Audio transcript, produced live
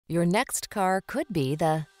Your next car could be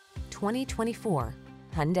the 2024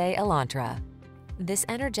 Hyundai Elantra. This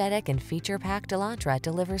energetic and feature-packed Elantra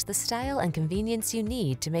delivers the style and convenience you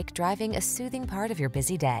need to make driving a soothing part of your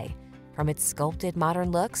busy day. From its sculpted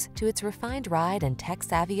modern looks to its refined ride and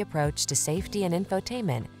tech-savvy approach to safety and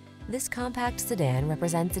infotainment, this compact sedan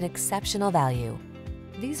represents an exceptional value.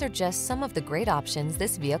 These are just some of the great options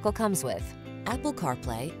this vehicle comes with: Apple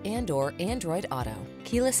CarPlay and/or Android Auto,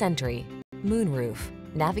 keyless entry, moonroof,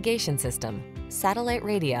 navigation system, satellite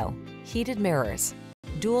radio, heated mirrors,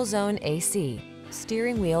 dual zone AC,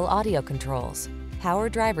 steering wheel audio controls, power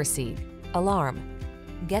driver seat, alarm.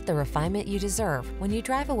 Get the refinement you deserve when you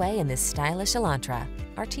drive away in this stylish Elantra.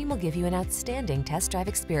 Our team will give you an outstanding test drive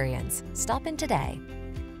experience. Stop in today.